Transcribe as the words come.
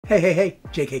Hey,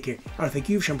 JK here. I want to thank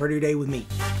you for sharing part of your day with me.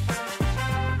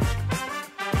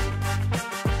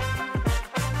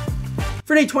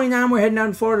 For day 29, we're heading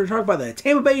down to Florida to talk about the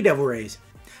Tampa Bay Devil Rays.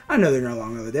 I know they're no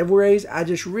longer the Devil Rays. I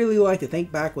just really like to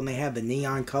think back when they had the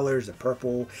neon colors, the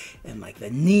purple and like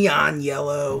the neon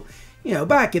yellow, you know,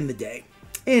 back in the day.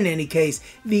 In any case,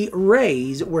 the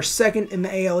Rays were second in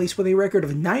the AL East with a record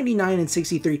of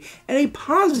 99-63 and a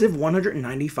positive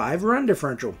 195 run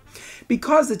differential.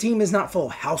 Because the team is not full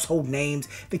of household names,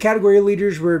 the category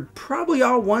leaders were probably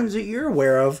all ones that you're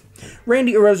aware of.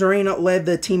 Randy Arozarena led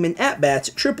the team in at-bats,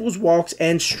 triples, walks,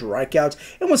 and strikeouts,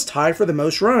 and was tied for the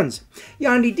most runs.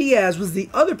 Yandy Diaz was the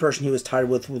other person he was tied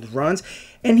with runs,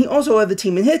 and he also led the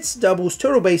team in hits, doubles,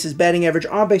 total bases, batting average,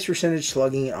 on-base percentage,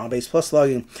 slugging, and on-base plus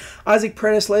slugging. Isaac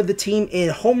Paredes led the team in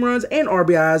home runs and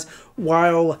RBIs,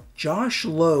 while Josh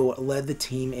Lowe led the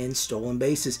team in stolen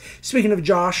bases. Speaking of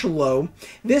Josh Lowe,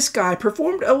 this guy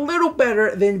performed a little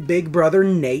better than big brother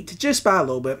Nate, just by a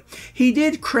little bit. He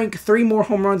did crank 3 more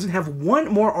home runs and have 1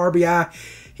 more RBI.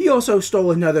 He also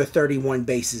stole another 31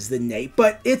 bases than Nate,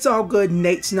 but it's all good.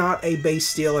 Nate's not a base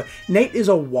stealer. Nate is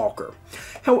a walker.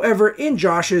 However, in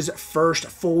Josh's first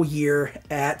full year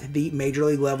at the major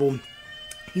league level,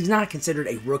 he's not considered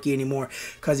a rookie anymore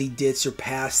because he did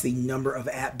surpass the number of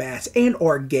at-bats and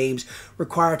or games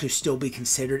required to still be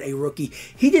considered a rookie.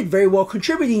 He did very well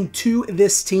contributing to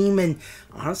this team and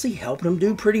honestly helped him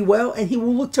do pretty well, and he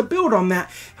will look to build on that.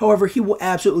 However, he will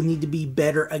absolutely need to be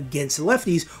better against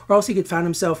lefties or else he could find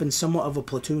himself in somewhat of a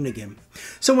platoon again.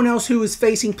 Someone else who is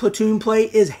facing platoon play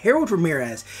is Harold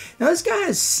Ramirez. Now this guy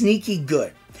is sneaky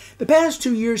good. The past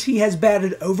 2 years, he has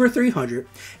batted over 300,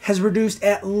 has produced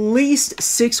at least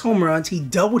 6 home runs. He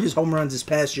doubled his home runs this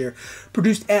past year,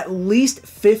 produced at least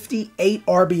 58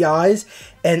 RBIs,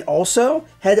 and also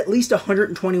had at least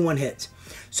 121 hits.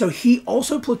 So he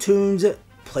also platoons,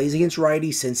 plays against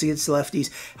righties, since against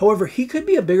lefties. However, he could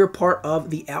be a bigger part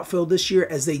of the outfield this year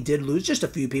as they did lose just a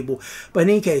few people. But in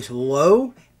any case,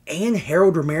 Lowe and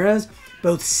Harold Ramirez,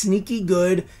 both sneaky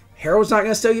good. Harold's not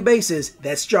going to steal you bases.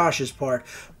 That's Josh's part.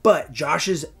 But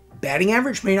Josh's batting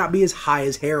average may not be as high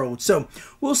as Harold. So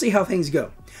we'll see how things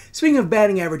go. Speaking of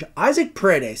batting average, Isaac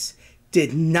Paredes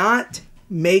did not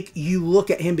make you look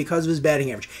at him because of his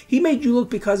batting average. He made you look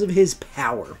because of his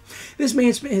power. This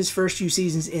man spent his first few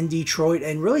seasons in Detroit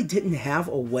and really didn't have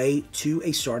a way to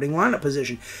a starting lineup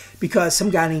position because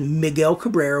some guy named Miguel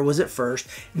Cabrera was at first,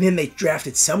 and then they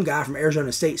drafted some guy from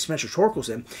Arizona State, Spencer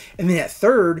Torkelson, and then at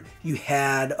third, you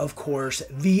had, of course,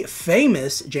 the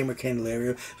famous Jeimer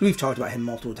Candelario. We've talked about him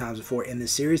multiple times before in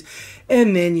this series.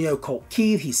 And then, you know, Colt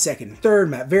Keith, he's second and third,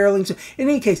 Matt Verling. So in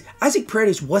any case, Isaac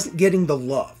Paredes wasn't getting the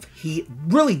love he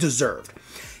really deserved.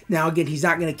 Now, again, he's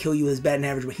not going to kill you with his batting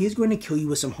average, but he's going to kill you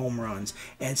with some home runs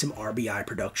and some RBI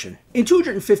production. In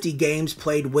 250 games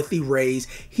played with the Rays,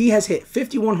 he has hit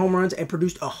 51 home runs and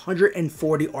produced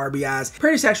 140 RBIs.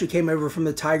 Paredes actually came over from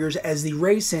the Tigers as the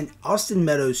Rays sent Austin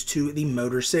Meadows to the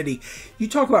Motor City. You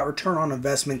talk about return on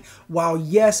investment. While,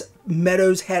 yes,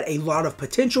 Meadows had a lot of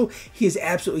potential, he is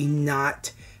absolutely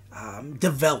not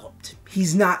developed.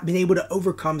 He's not been able to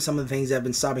overcome some of the things that have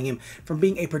been stopping him from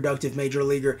being a productive major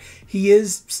leaguer. He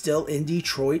is still in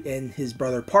Detroit, and his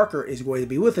brother Parker is going to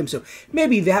be with him, so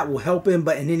maybe that will help him.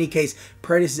 But in any case,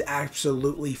 Paredes is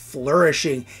absolutely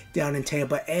flourishing down in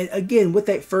Tampa. And again, with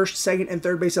that first, second, and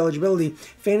third base eligibility,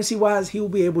 fantasy-wise, he will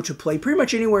be able to play pretty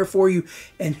much anywhere for you,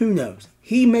 and who knows?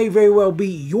 He may very well be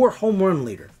your home run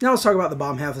leader. Now let's talk about the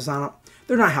bottom half of the lineup.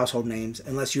 They're not household names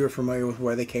unless you're familiar with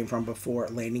where they came from before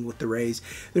landing with the Rays.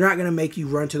 They're not going to make you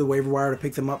run to the waiver wire to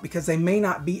pick them up because they may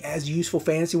not be as useful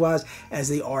fantasy-wise as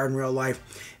they are in real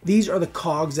life. These are the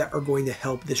cogs that are going to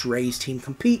help this Rays team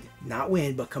compete, not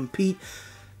win, but compete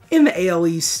in the AL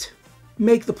East,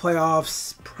 make the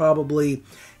playoffs probably,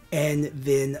 and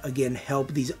then again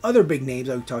help these other big names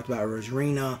that we talked about,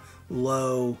 Arozarena,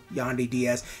 Lowe, Yandy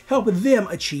Diaz, help them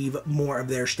achieve more of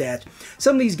their stats.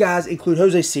 Some of these guys include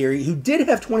Jose Siri, who did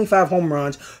have 25 home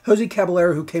runs, Jose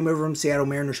Caballero, who came over from Seattle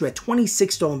Mariners, who had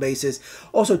 26 stolen bases.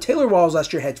 Also, Taylor Walls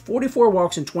last year had 44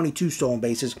 walks and 22 stolen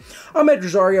bases. Ahmed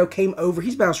Rosario came over.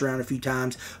 He's bounced around a few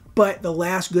times, but the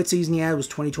last good season he had was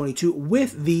 2022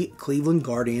 with the Cleveland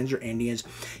Guardians or Indians.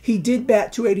 He did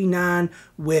bat .289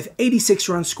 with 86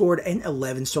 runs scored and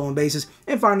 11 stolen bases.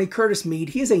 And finally, Curtis Mead.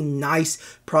 He is a nice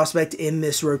prospect in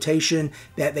this rotation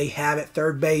that they have at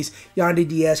third base. Yandy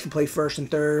Diaz can play first and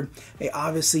third. They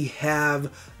obviously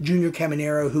have Junior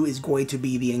Caminero, who is going to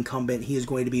be the incumbent. He is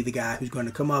going to be the guy who's going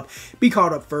to come up, be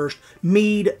called up first.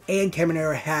 Mead and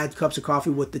Caminero had cups of coffee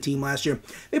with the team last year.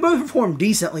 They both performed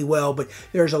decently well, but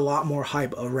there's a lot more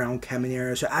hype around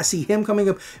Caminero. So I see him coming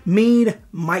up. Mead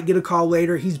might get a call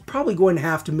later. He's probably going to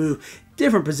have to move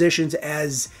different positions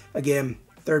as, again,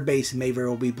 third base may very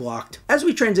well be blocked. As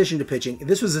we transition to pitching,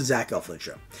 this was a Zach Eflin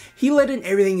show. He led in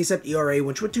everything except ERA,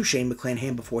 which went to Shane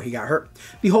McClanahan before he got hurt.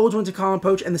 The holds went to Colin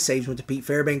Poach, and the saves went to Pete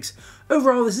Fairbanks.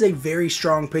 Overall, this is a very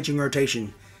strong pitching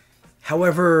rotation.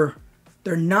 However,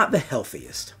 they're not the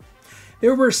healthiest.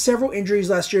 There were several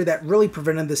injuries last year that really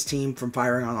prevented this team from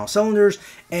firing on all cylinders,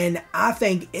 and I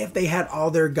think if they had all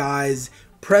their guys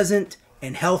present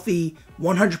and healthy,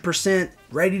 100%,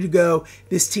 ready to go,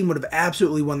 this team would have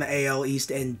absolutely won the AL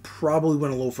East and probably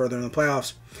went a little further in the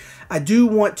playoffs. I do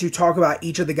want to talk about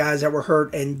each of the guys that were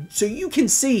hurt, and so you can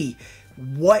see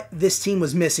what this team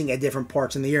was missing at different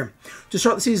parts in the year. To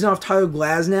start the season off, Tyler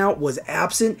Glasnow was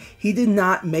absent. He did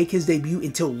not make his debut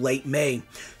until late May.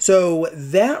 So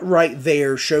that right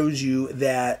there shows you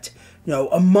that, you know,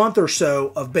 a month or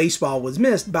so of baseball was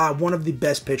missed by one of the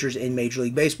best pitchers in Major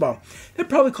League Baseball. That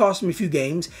probably cost him a few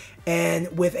games,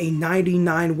 and with a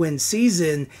 99-win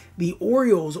season, the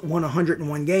Orioles won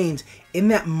 101 games. In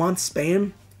that month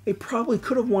span, they probably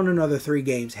could have won another 3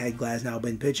 games had Glasnow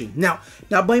been pitching. Now,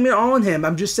 not blaming it all on him,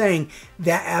 I'm just saying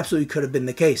that absolutely could have been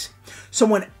the case.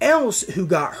 Someone else who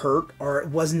got hurt or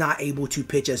was not able to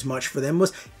pitch as much for them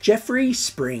was Jeffrey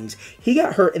Springs. He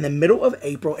got hurt in the middle of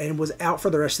April and was out for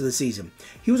the rest of the season.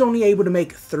 He was only able to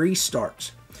make 3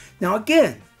 starts. Now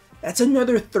again, that's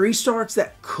another 3 starts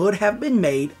that could have been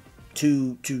made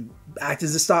to act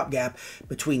as a stopgap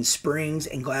between Springs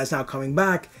and Glasnow coming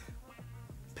back.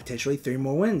 Potentially 3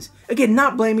 more wins. Again,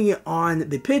 not blaming it on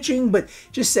the pitching, but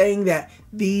just saying that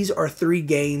these are 3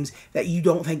 games that you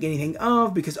don't think anything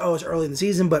of because, oh, it's early in the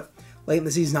season, but late in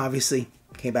the season, obviously,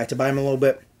 came back to bite him a little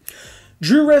bit.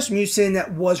 Drew Rasmussen,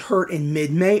 that was hurt in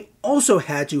mid-May, also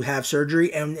had to have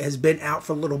surgery and has been out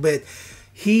for a little bit.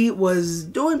 He was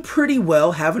doing pretty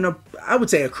well, having I would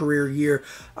say a career year.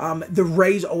 The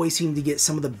Rays always seem to get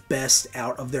some of the best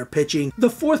out of their pitching. The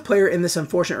 4th player in this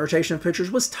unfortunate rotation of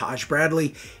pitchers was Taj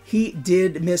Bradley. He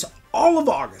did miss all of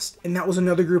August, and that was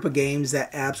another group of games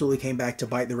that absolutely came back to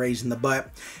bite the Rays in the butt.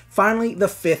 Finally, the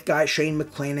 5th guy, Shane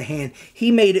McClanahan,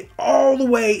 he made it all the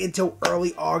way until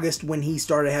early August when he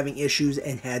started having issues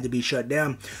and had to be shut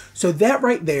down. So that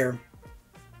right there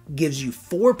gives you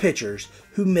 4 pitchers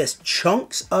who missed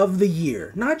chunks of the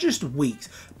year, not just weeks,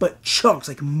 but chunks,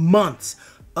 like months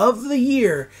of the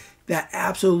year, that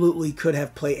absolutely could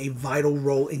have played a vital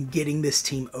role in getting this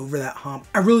team over that hump.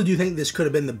 I really do think this could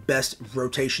have been the best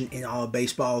rotation in all of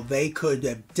baseball. They could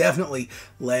have definitely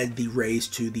led the Rays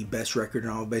to the best record in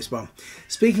all of baseball.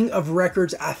 Speaking of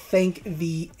records, I think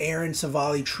the Aaron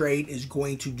Savali trade is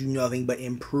going to do nothing but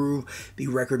improve the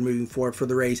record moving forward for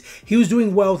the Rays. He was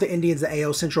doing well with the Indians, the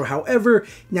AL Central. However,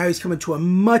 now he's coming to a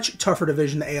much tougher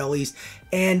division, the AL East,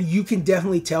 and you can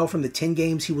definitely tell from the 10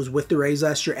 games he was with the Rays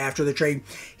last year after the trade,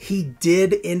 he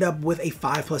did end up with a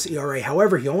 5+ ERA.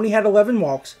 However, he only had 11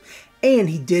 walks, and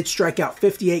he did strike out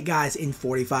 58 guys in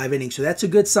 45 innings, so that's a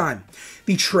good sign.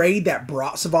 The trade that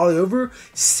brought Savali over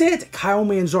sent Kyle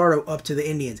Manzardo up to the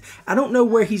Indians. I don't know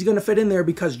where he's going to fit in there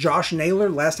because Josh Naylor,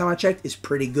 last time I checked, is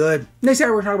pretty good. Next guy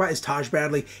we're talking about is Taj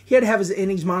Bradley. He had to have his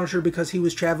innings monitored because he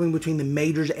was traveling between the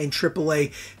majors and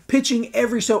AAA, pitching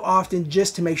every so often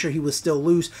just to make sure he was still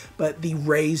loose, but the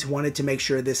Rays wanted to make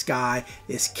sure this guy,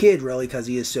 this kid really, because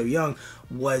he is so young,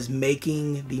 was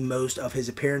making the most of his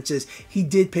appearances. He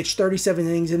did pitch 37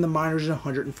 innings in the minors and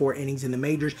 104 innings in the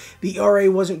majors. The ERA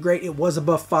wasn't great. It was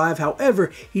above 5.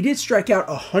 However, he did strike out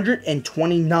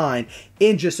 129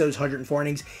 in just those 104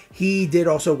 innings. He did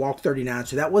also walk 39,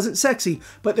 so that wasn't sexy,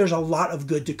 but there's a lot of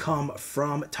good to come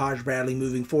from Taj Bradley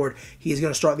moving forward. He is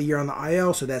going to start the year on the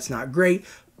IL, so that's not great,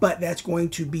 but that's going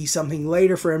to be something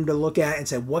later for him to look at and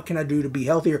say, what can I do to be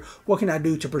healthier? What can I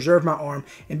do to preserve my arm?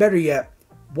 And better yet,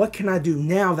 what can I do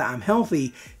now that I'm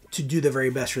healthy to do the very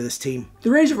best for this team?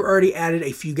 The Rays have already added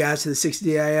a few guys to the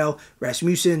 60-day IL,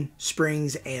 Rasmussen,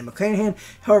 Springs, and McClanahan.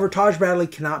 However, Taj Bradley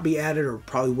cannot be added or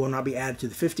probably will not be added to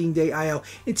the 15-day IL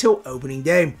until opening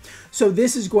day. So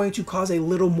this is going to cause a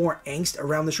little more angst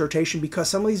around this rotation because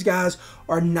some of these guys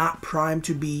are not primed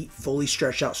to be fully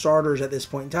stretched out starters at this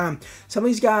point in time. Some of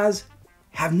these guys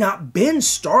have not been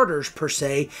starters per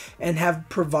se and have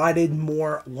provided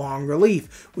more long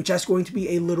relief, which that's going to be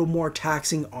a little more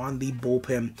taxing on the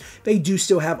bullpen. They do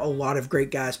still have a lot of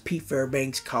great guys: Pete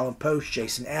Fairbanks, Colin Post,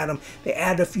 Jason Adam. They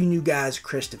added a few new guys: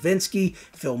 Chris Davinsky,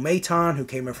 Phil Maton, who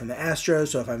came in from the Astros,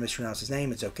 so if I mispronounce his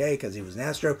name, it's okay because he was an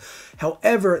Astro.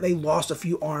 However, they lost a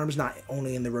few arms, not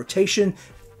only in the rotation,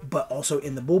 but also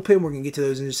in the bullpen. We're going to get to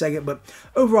those in a second. But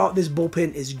overall, this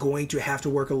bullpen is going to have to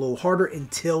work a little harder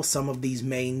until some of these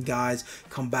main guys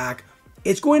come back.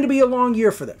 It's going to be a long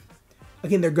year for them.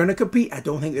 Again, they're going to compete. I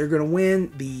don't think they're going to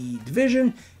win the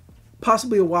division.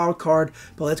 Possibly a wild card,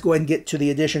 but let's go ahead and get to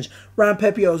the additions. Ryan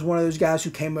Pepio is one of those guys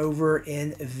who came over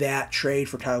in that trade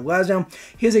for Tyler Glasnow.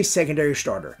 He is a secondary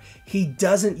starter. He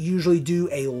doesn't usually do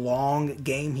a long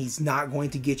game. He's not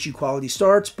going to get you quality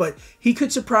starts, but he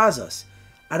could surprise us.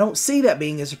 I don't see that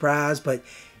being a surprise, but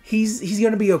he's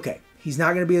going to be okay. He's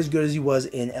not going to be as good as he was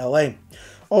in LA.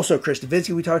 Also, Chris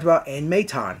Davidsky we talked about, and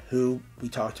Maton, who we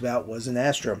talked about was an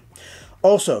Astro.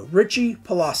 Also, Richie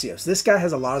Palacios. This guy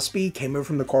has a lot of speed, came over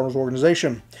from the Cardinals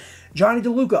organization. Johnny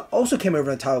DeLuca also came over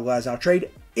in the Tyler Glasnow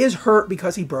trade, is hurt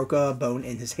because he broke a bone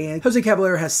in his hand. Jose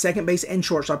Caballero has second base and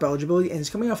shortstop eligibility and is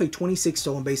coming off a 26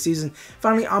 stolen base season.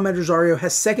 Finally, Ahmed Rosario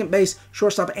has second base,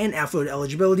 shortstop, and outfield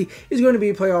eligibility, is going to be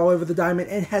a player all over the diamond,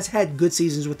 and has had good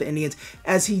seasons with the Indians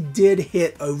as he did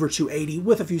hit over 280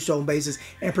 with a few stolen bases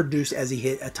and produced as he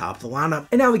hit atop the lineup.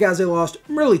 And now the guys they lost,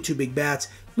 really two big bats.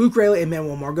 Luke Raley and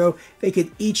Manuel Margot, they could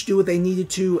each do what they needed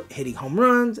to, hitting home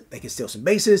runs, they could steal some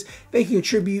bases, they can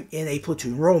contribute in a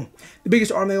platoon role. The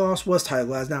biggest arm they lost was Tyler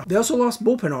Glasnow. They also lost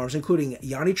bullpen arms, including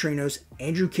Yanni Trinos,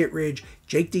 Andrew Kittredge,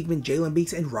 Jake Diekman, Jalen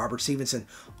Beeks, and Robert Stevenson.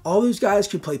 All those guys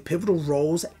could play pivotal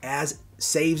roles as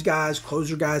saves guys,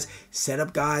 closer guys,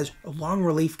 setup guys, or long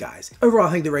relief guys. Overall,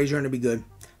 I think the Rays are going to be good.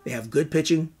 They have good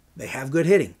pitching, they have good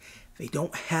hitting. They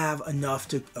don't have enough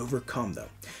to overcome, though.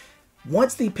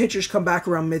 Once the pitchers come back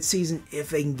around midseason,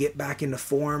 if they can get back into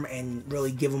form and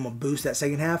really give them a boost that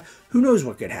second half, who knows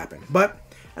what could happen. But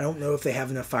I don't know if they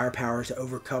have enough firepower to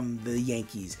overcome the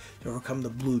Yankees, to overcome the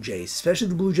Blue Jays, especially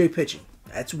the Blue Jay pitching.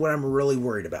 That's what I'm really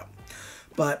worried about.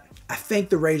 But I think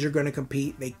the Rays are going to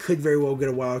compete. They could very well get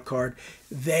a wild card.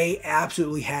 They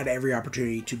absolutely had every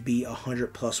opportunity to be a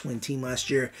 100-plus win team last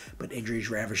year, but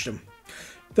injuries ravaged them.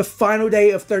 The final day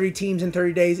of 30 teams in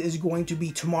 30 days is going to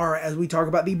be tomorrow as we talk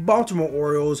about the Baltimore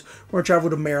Orioles. We're going to travel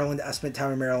to Maryland. I spent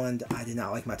time in Maryland. I did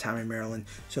not like my time in Maryland.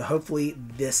 So hopefully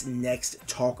this next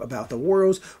talk about the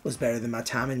Orioles was better than my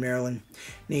time in Maryland.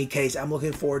 In any case, I'm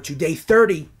looking forward to day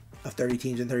 30 of 30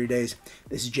 teams in 30 days.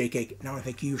 This is Jake Cake, and I want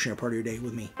to thank you for sharing part of your day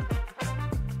with me.